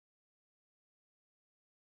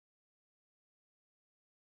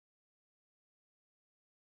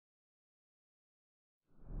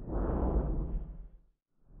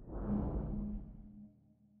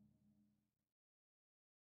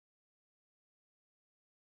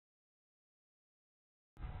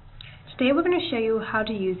Today we're going to show you how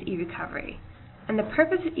to use eRecovery. And the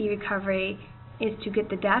purpose of eRecovery is to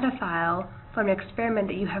get the data file from an experiment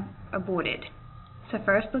that you have aborted. So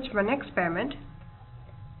first, let's run an experiment.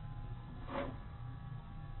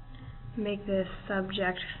 Make this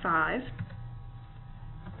subject 5,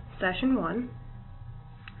 session 1.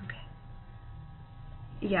 Okay.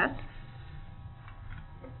 Yes.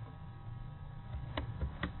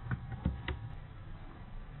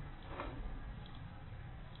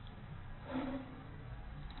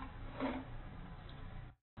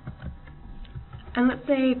 And let's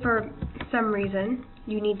say for some reason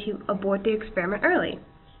you need to abort the experiment early.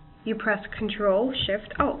 You press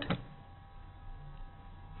Control-Shift-Alt.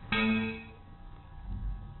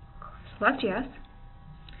 Select yes.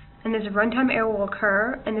 And this runtime error will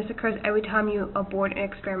occur, and this occurs every time you abort an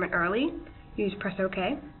experiment early. You just press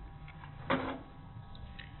OK.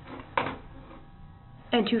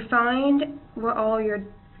 And to find where all your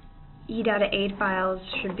eData8 files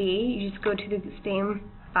should be, you just go to the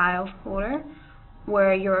same file folder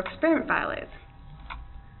where your experiment file is.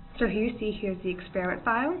 So here you see, here's the experiment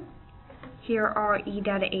file. Here are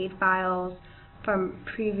eData8 files from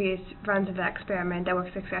previous runs of the experiment that were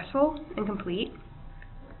successful and complete.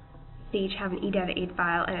 They each have an eData8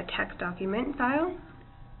 file and a text document file.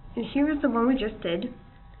 And here is the one we just did,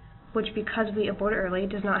 which because we aborted early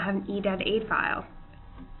does not have an eData8 file.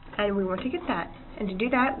 And we want to get that. And to do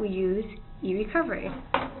that, we use eRecovery.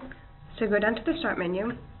 So go down to the Start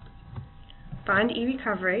menu, find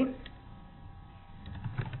eRecovery,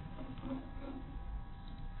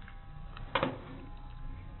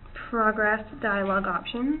 Progress dialog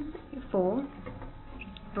options, Full,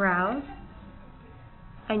 Browse,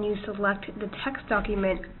 and you select the text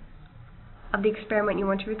document of the experiment you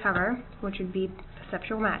want to recover, which would be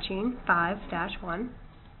perceptual matching 5-1.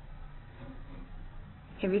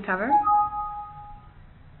 Hit Recover.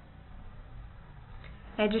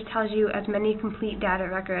 And it just tells you as many complete data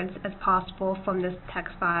records as possible from this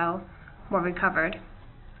text file were recovered.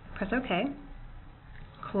 Press OK.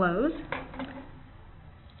 Close.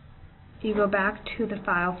 You go back to the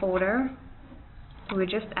file folder we were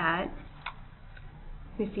just at.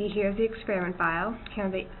 You see here's the experiment file, here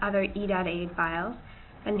are the other eData8 files,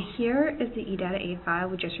 and here is the eData8 file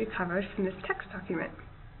we just recovered from this text document.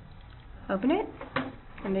 Open it,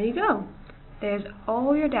 and there you go. There's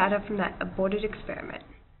all your data from that aborted experiment.